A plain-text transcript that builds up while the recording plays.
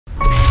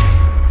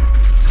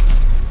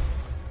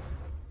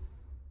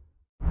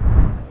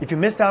If you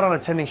missed out on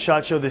attending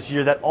SHOT Show this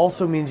year, that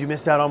also means you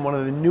missed out on one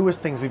of the newest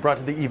things we brought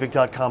to the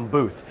Evike.com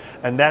booth,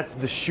 and that's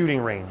the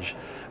shooting range.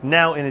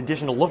 Now, in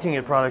addition to looking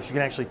at products, you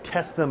can actually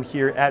test them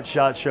here at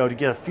SHOT Show to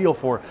get a feel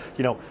for,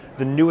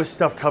 the newest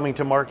stuff coming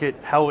to market,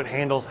 how it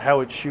handles, how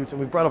it shoots, and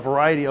we brought a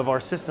variety of our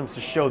systems to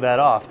show that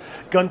off.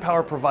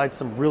 GUNPOWER provides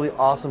some really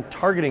awesome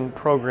targeting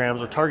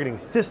programs or targeting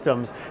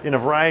systems in a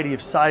variety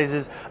of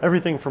sizes,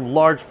 everything from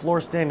large floor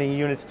standing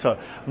units to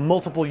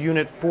multiple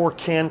unit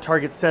 4-can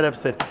target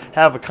setups that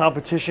have a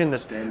competition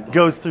that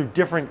goes through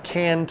different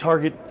can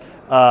target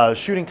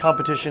shooting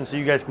competitions so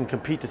you guys can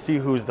compete to see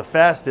who's the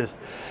fastest.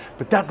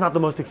 But that's not the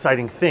most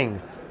exciting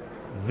thing.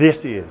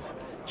 This is.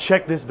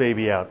 Check this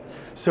baby out.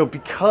 So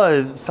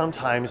because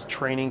sometimes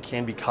training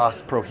can be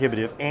cost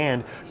prohibitive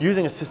and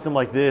using a system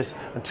like this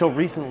until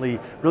recently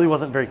really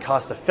wasn't very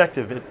cost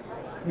effective,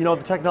 the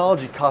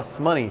technology costs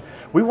money.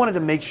 We wanted to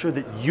make sure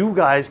that you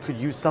guys could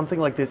use something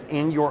like this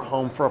in your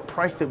home for a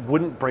price that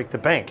wouldn't break the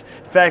bank.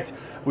 In fact,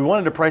 we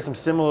wanted to price them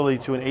similarly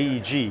to an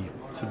AEG.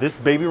 So this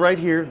baby right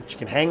here that you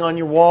can hang on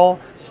your wall,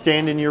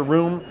 stand in your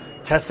room,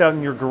 test out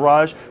in your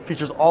garage,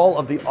 features all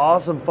of the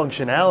awesome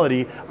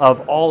functionality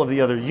of all of the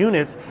other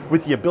units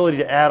with the ability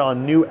to add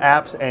on new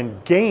apps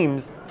and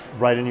games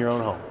right in your own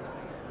home.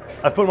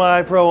 I've put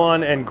my iPro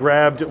on and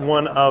grabbed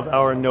one of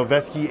our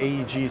Noveski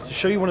AEGs to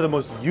show you one of the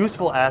most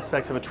useful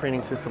aspects of a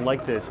training system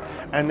like this,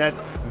 and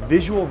that's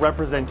visual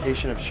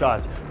representation of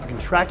shots. You can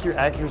track your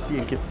accuracy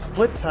and get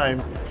split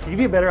times to give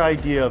you a better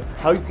idea of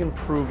how you can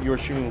improve your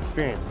shooting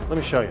experience. Let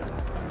me show you.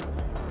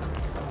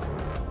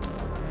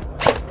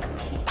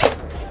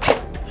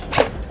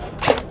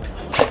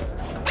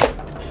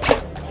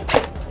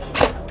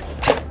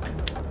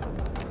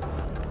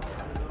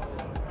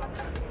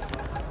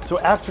 So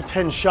after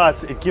 10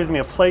 shots, it gives me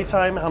a play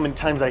time, how many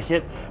times I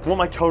hit, and what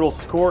my total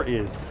score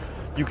is.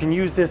 You can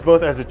use this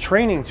both as a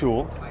training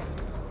tool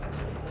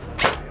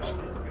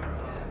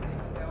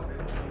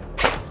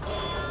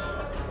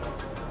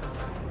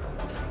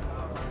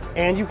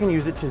and you can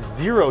use it to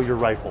zero your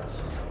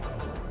rifles.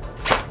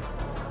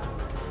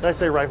 Did I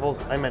say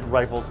rifles? I meant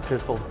rifles,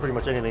 pistols, pretty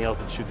much anything else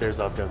that shoots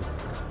airsoft guns.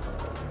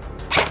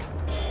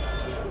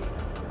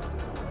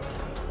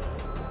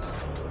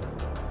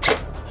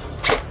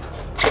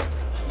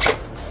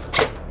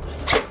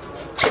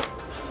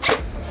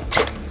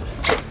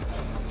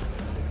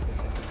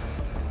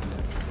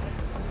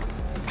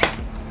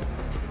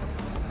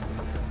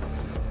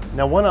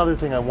 Now, one other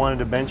thing I wanted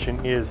to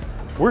mention is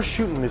we're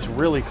shooting this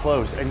really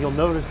close, and you'll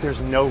notice there's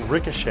no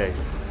ricochet.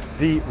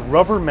 The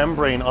rubber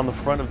membrane on the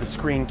front of the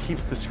screen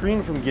keeps the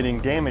screen from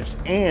getting damaged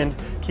and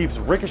keeps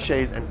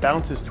ricochets and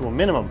bounces to a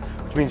minimum,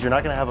 which means you're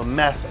not going to have a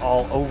mess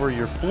all over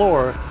your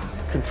floor.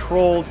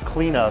 Controlled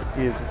cleanup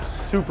is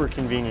super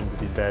convenient with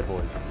these bad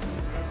boys.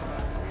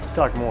 Let's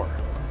talk more.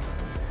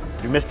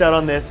 If you missed out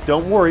on this,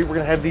 don't worry, we're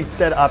gonna have these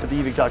set up at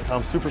the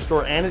Evike.com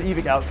Superstore and at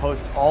Evike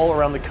outposts all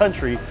around the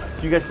country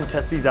so you guys can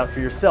test these out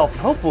for yourself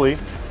and hopefully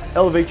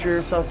elevate your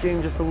airsoft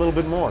game just a little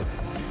bit more.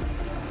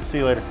 See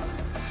you later.